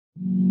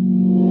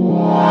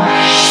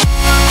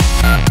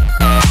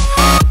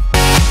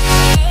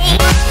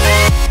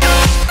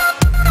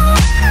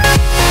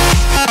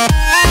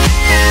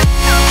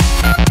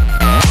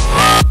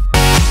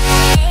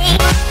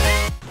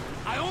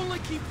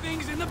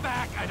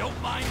back. I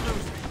don't mind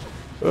losing.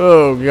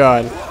 Oh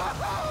god.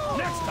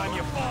 Next time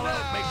you fall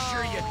out, make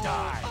sure you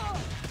die.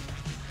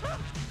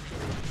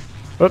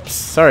 Whoops,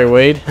 sorry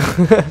Wade.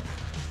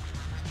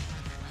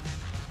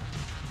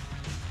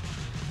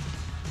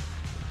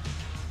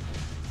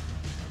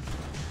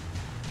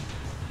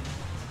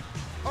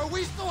 Are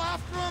we still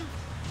after him?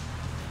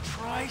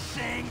 Try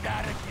saying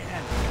that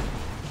again.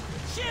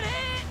 Shit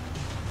hit!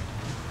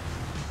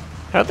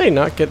 How'd they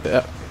not get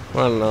that? I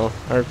don't know.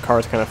 Our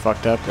car's kind of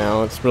fucked up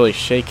now. It's really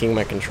shaking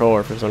my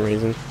controller for some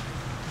reason.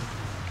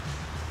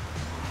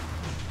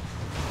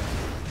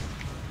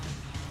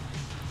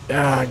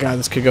 Ah, god,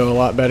 this could go a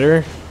lot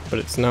better, but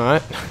it's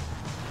not.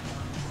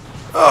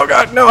 Oh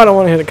god, no, I don't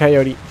want to hit a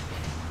coyote.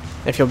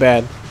 I feel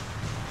bad.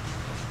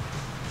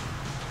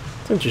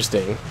 It's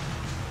interesting.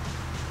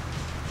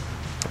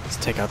 Let's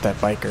take out that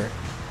biker.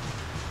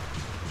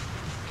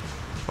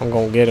 I'm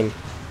gonna get him.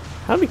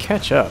 How do we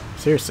catch up?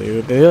 Seriously,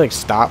 did they like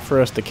stop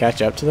for us to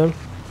catch up to them?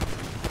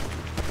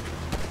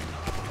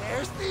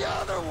 There's the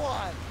other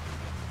one.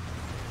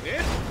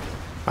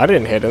 I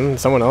didn't hit him.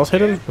 Someone else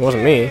hit him? It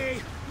wasn't me.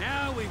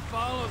 Now we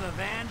follow the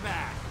van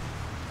back.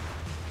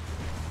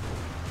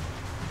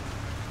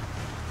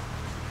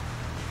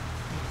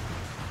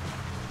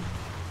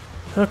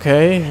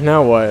 Okay,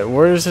 now what?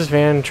 Where is this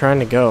van trying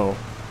to go?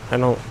 I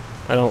don't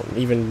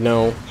even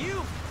know.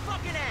 You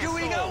fucking asshole.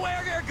 Do we know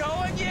where you're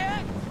going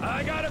yet?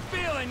 I got a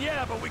feeling,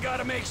 yeah, but we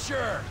gotta make sure.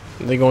 Are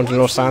they going to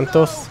Los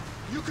Santos?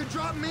 You could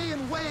drop me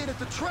and Wade at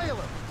the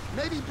trailer.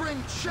 Maybe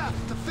bring Chef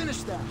to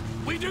finish that.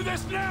 We do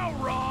this now,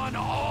 Ron,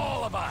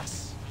 all of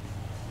us.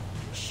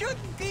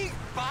 Shouldn't these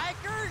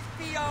bikers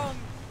be on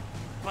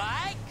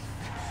bikes?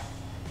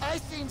 I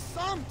seen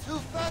some too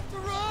fat to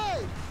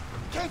ride.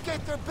 Can't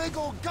get their big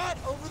old gut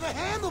over the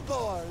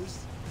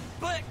handlebars.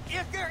 But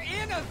if they're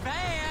in a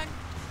van,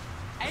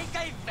 ain't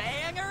they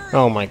vanners?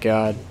 Oh my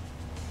god.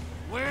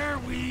 Where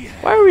we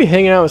Why are we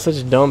hanging out with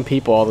such dumb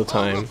people all the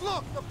time? Oh,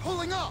 look, they're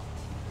pulling up.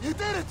 You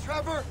did it,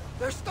 Trevor.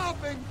 They're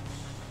stopping.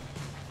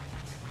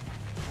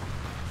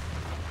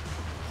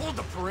 hold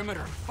the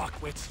perimeter,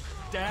 fuckwits.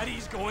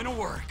 Daddy's going to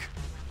work.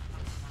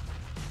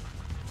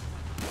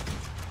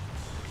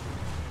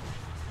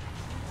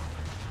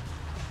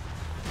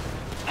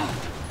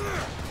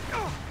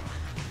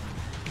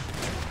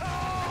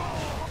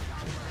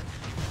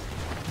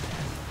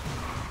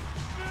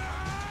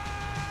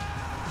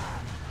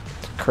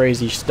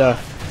 Crazy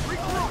stuff.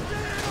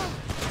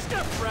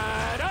 Step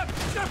right up!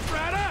 Step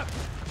right up!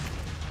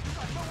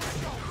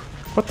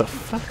 What the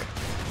fuck?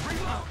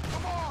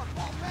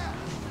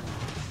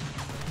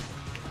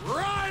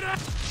 Right up!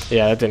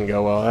 Yeah, that didn't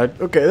go well.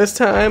 Okay, this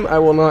time I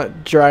will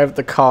not drive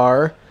the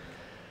car.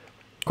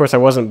 Of course, I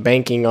wasn't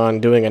banking on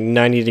doing a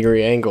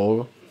 90-degree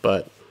angle,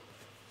 but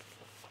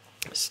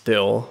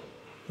still.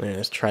 Yeah,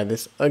 let's try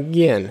this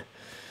again.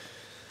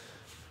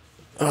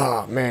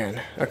 Oh,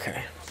 man.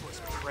 Okay.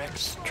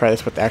 Let's try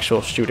this with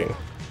actual shooting.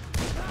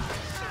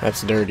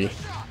 That's dirty.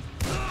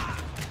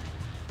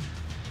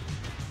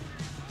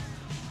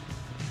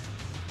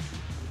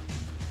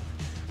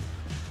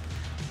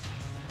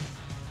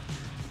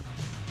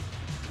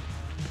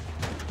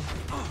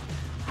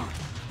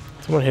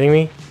 Someone hitting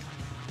me?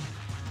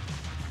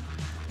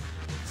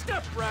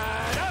 Step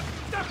right up!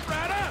 Step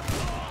right up!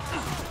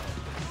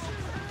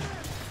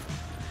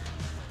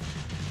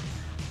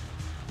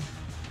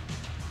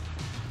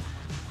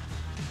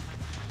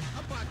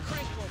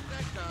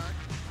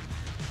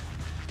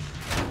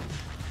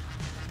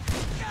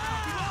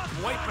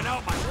 Wiping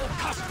out my whole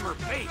customer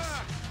base.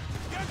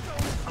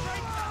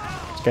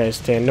 This guy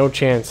stand no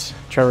chance.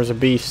 Trevor's a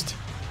beast.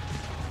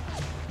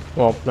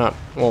 Well, not,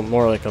 well,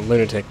 more like a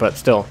lunatic, but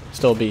still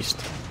a beast.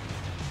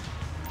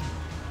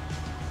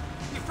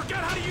 You forget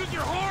how to use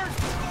your horn?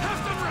 Have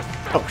some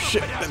respect. Oh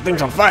shit, that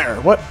thing's on fire.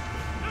 What?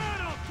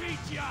 That'll teach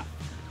ya.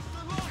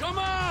 Come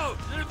out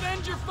and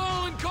avenge your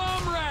fallen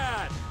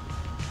comrade.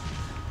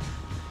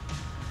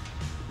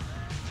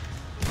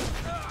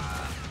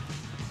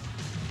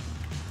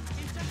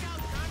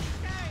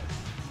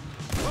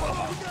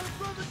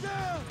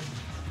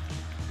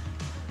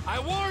 I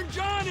warned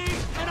Johnny,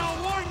 and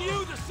I'll warn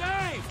you the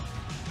same.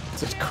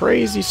 This is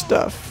crazy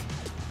stuff.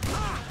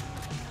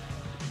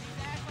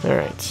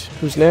 Alright,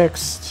 who's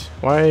next?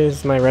 Why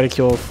is my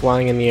reticule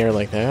flying in the air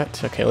like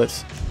that? Okay,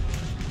 let's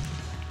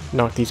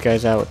knock these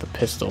guys out with the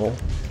pistol.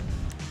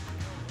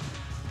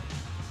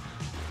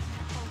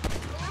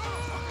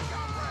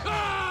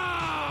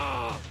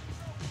 Ah!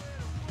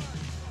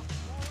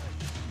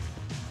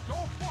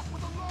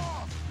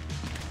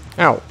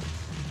 Ow.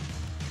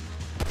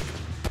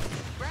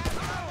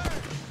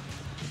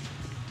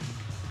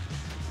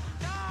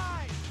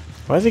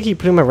 Why does it keep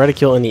putting my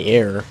reticule in the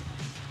air?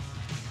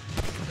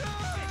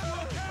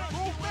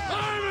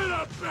 I'm in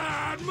a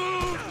bad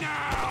mood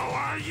now.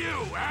 Are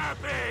you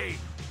happy?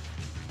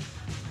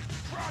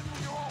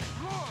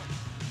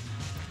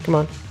 Come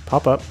on,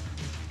 pop up.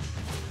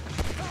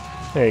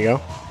 There you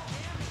go.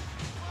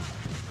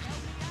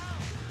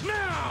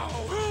 Now,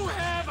 who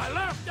have I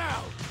left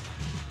out?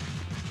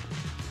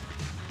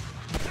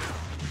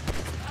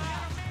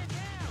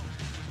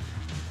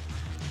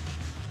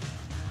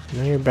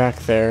 Now you're back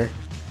there.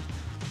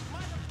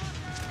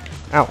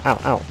 Ow,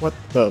 ow, ow. What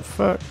the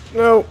fuck?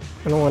 No!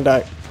 I don't want to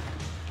die.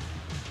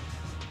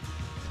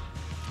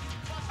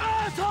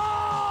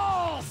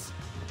 Assholes!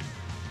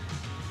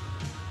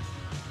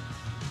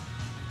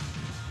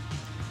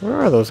 Where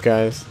are those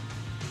guys?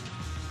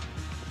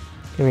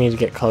 We need to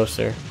get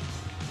closer.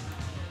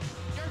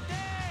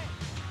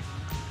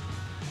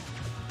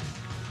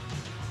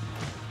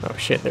 Oh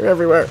shit, they're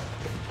everywhere.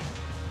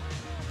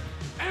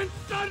 And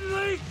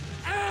suddenly,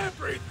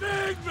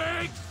 everything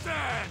makes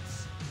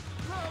sense!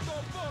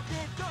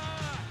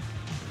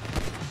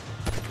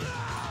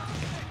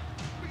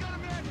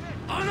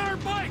 On our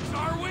bikes,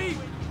 are we?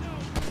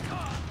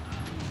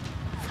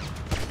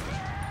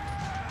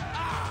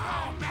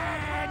 Oh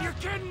man, you're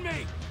kidding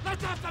me!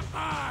 Let's have some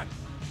fun!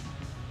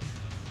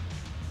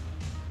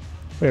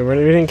 Wait, we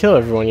didn't kill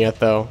everyone yet,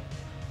 though.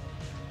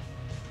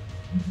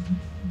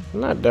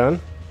 I'm not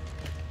done.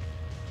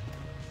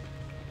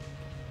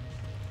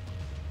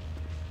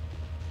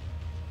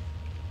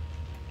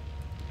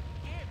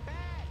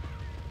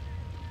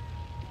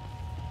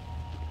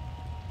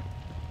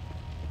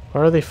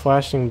 Why are they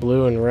flashing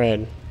blue and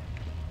red?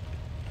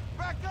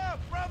 Back up,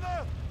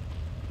 brother!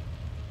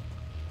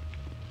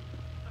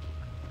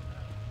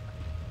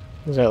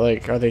 Is that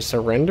like, are they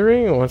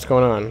surrendering or what's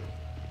going on?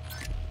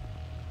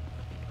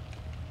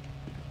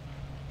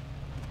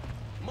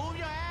 Move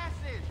your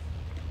asses!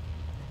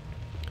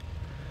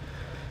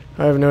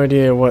 I have no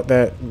idea what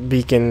that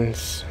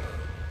beacon's.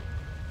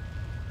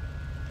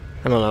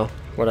 I don't know.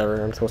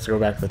 Whatever. I'm supposed to go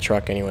back to the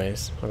truck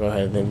anyways. I'll go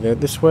ahead and do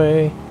it this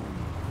way.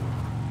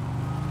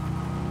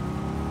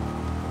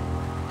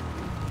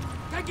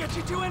 Can I get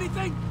you to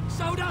anything?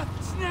 Soda?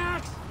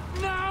 Snacks?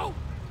 No?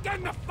 Get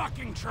in the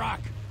fucking truck!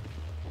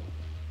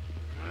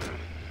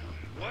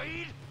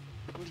 Wade?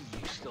 What are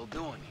you still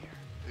doing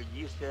here?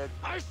 You said...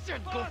 I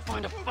said go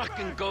find a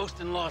fucking ghost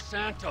in Los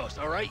Santos,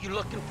 alright? You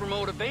looking for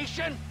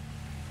motivation?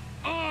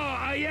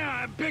 Oh,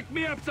 yeah, pick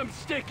me up some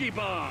sticky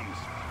bombs.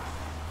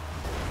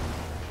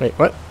 Wait,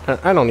 what?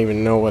 I don't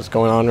even know what's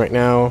going on right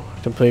now.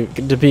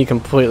 To be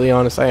completely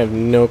honest, I have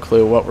no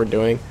clue what we're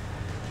doing.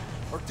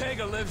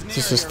 Ortega lives near Is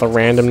this just here. the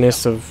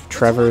randomness of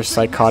Trevor's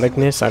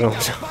psychoticness? I don't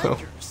know.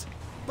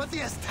 But the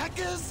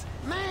Aztecas?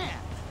 Man!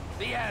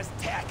 The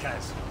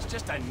Aztecas. It's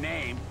just a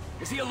name.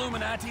 Is he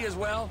Illuminati as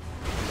well?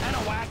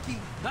 Anahuac?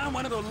 Not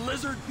one of the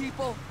lizard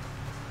people?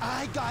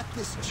 I got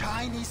this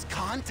Chinese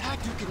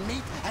contact you can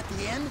meet at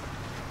the end.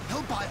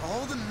 He'll buy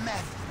all the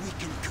meth we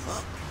can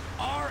cook.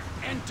 Our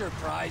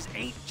enterprise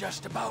ain't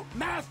just about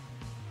meth.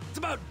 It's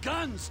about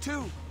guns,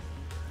 too.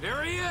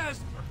 There he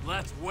is.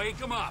 Let's wake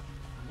him up.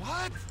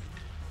 What?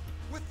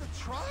 With the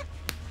truck?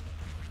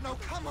 No,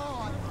 come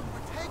on.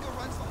 Ortega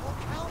runs the whole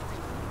county.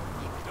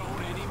 You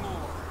don't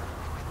anymore.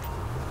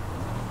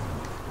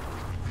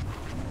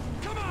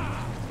 Come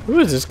on! Who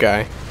is this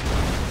guy?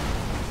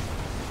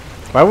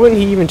 Why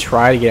wouldn't he even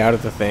try to get out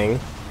of the thing?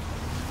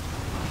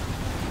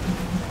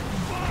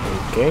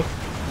 Okay.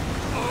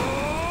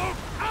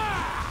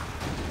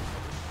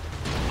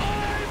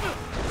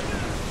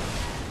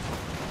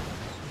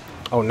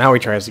 Oh, now he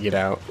tries to get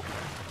out.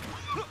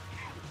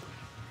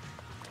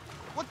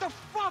 What the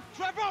fuck,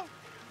 Trevor?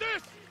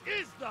 This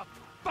is the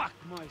fuck,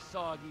 my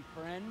soggy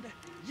friend.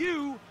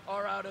 You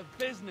are out of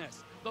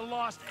business. The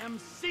Lost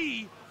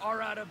MC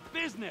are out of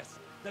business.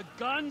 The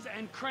guns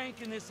and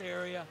crank in this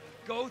area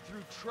go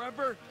through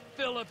Trevor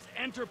Phillips'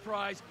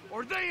 enterprise,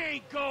 or they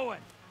ain't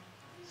going.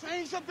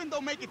 Saying something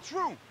don't make it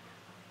true.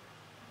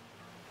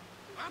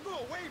 I'll go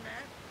away,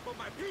 man, but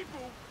my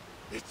people,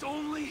 it's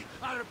only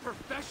out of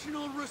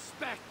professional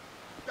respect.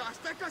 The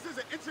Aztecas is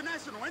an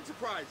international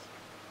enterprise.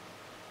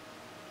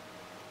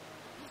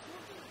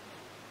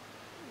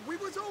 We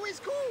was always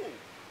cool.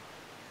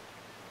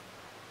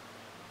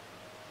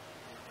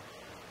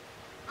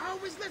 I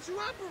always let you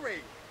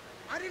operate.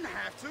 I didn't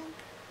have to.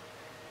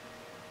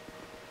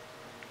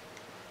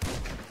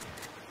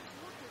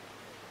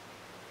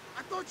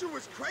 I thought you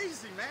was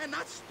crazy, man,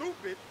 not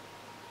stupid.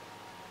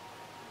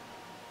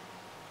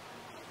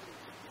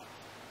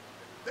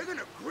 They're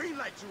gonna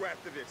greenlight you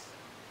after this.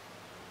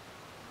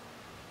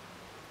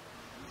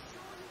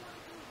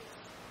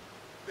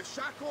 The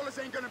shot callers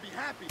ain't gonna be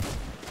happy.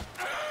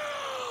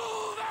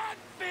 Oh, that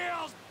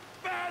feels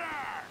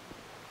better!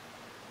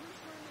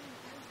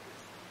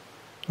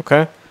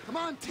 Okay. Come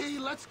on, T,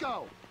 let's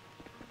go.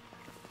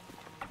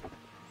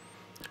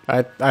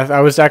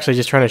 I was actually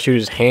just trying to shoot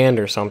his hand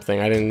or something.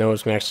 I didn't know it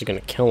was actually going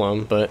to kill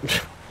him, but...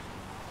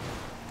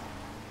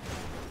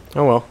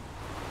 oh well.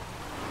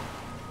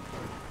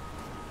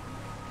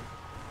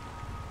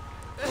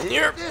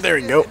 Yep, there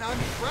we go. An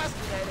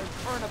unprecedented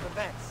turn of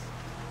events.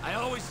 I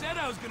always said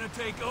I was gonna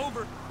take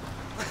over.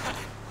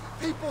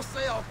 People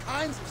say all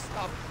kinds of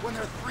stuff when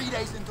they're 3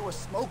 days into a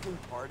smoking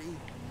party.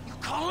 You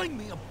calling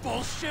me a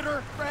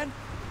bullshitter, friend?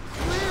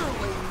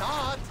 Clearly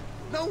not.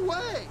 No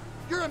way.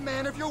 You're a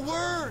man of your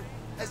word,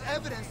 as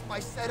evidenced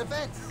by said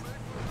events.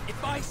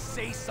 If I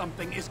say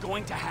something is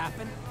going to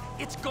happen,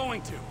 it's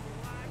going to.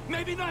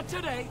 Maybe not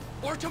today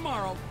or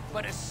tomorrow,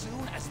 but as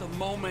soon as the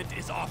moment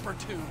is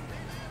opportune.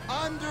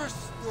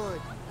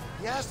 Understood.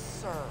 Yes,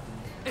 sir.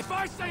 If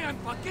I say I'm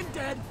fucking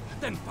dead,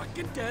 then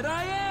fucking dead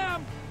I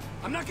am.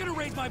 I'm not gonna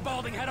raise my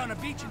balding head on a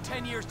beach in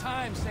 10 years'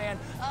 time saying,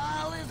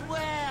 all is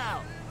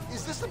well.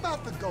 Is this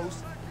about the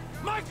ghost?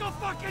 Michael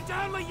fucking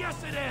Townley,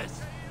 yes it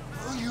is.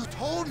 Oh, you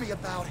told me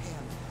about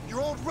him.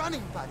 Your old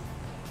running buddy.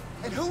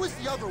 And who was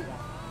the other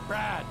one?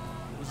 Brad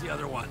was the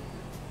other one.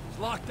 He's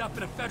locked up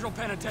in a federal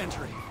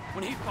penitentiary.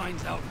 When he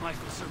finds out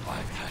Michael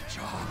survived that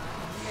job.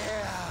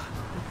 Yeah.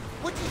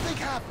 What do you think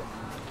happened?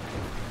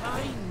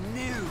 I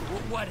knew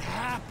what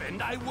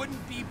happened. I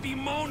wouldn't be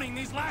bemoaning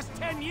these last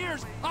 10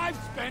 years I've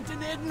spent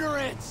in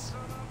ignorance.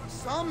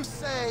 Some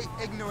say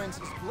ignorance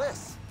is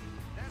bliss.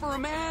 For a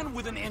man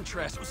with an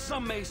interest,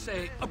 some may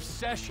say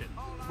obsession,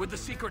 with the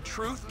secret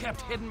truth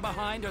kept hidden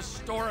behind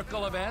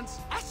historical events,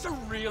 that's a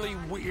really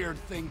weird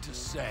thing to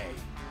say.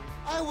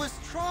 I was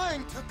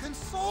trying to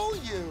console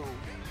you.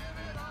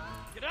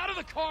 Get out of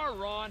the car,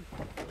 Ron.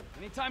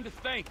 Any time to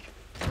think.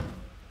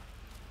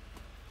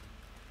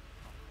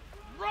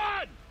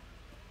 Run!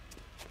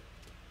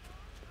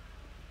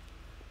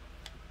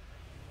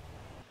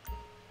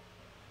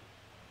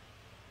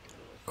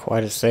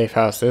 Quite a safe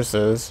house this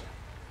is.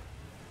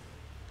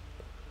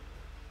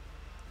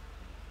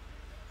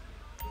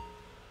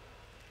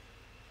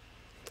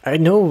 I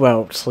know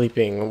about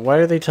sleeping. Why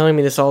are they telling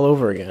me this all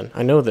over again?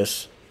 I know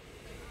this.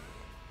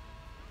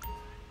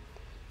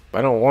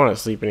 I don't want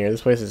to sleep in here.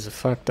 This place is a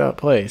fucked up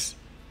place.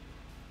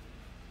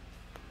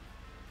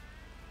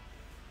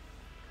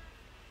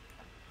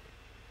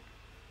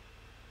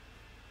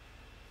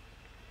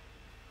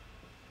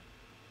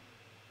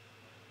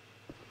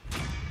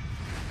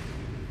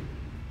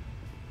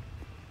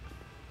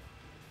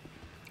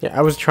 Yeah,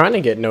 I was trying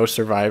to get no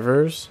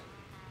survivors,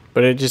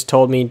 but it just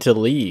told me to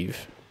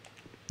leave.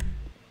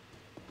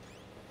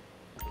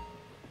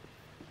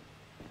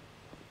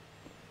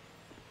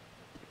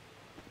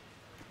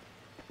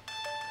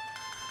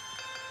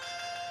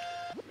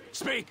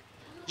 Speak!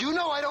 You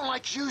know I don't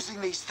like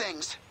using these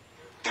things.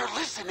 They're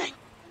listening.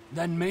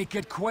 Then make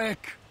it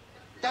quick.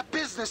 That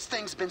business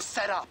thing's been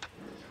set up.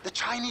 The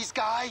Chinese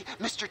guy,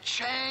 Mr.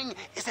 Chang,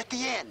 is at the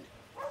inn.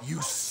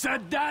 You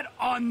said that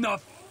on the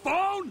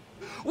phone?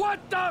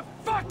 What the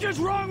fuck is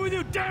wrong with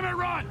you, damn it,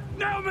 Ron?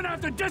 Now I'm gonna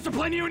have to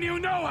discipline you, and you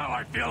know how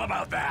I feel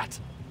about that.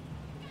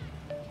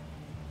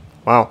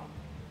 Wow.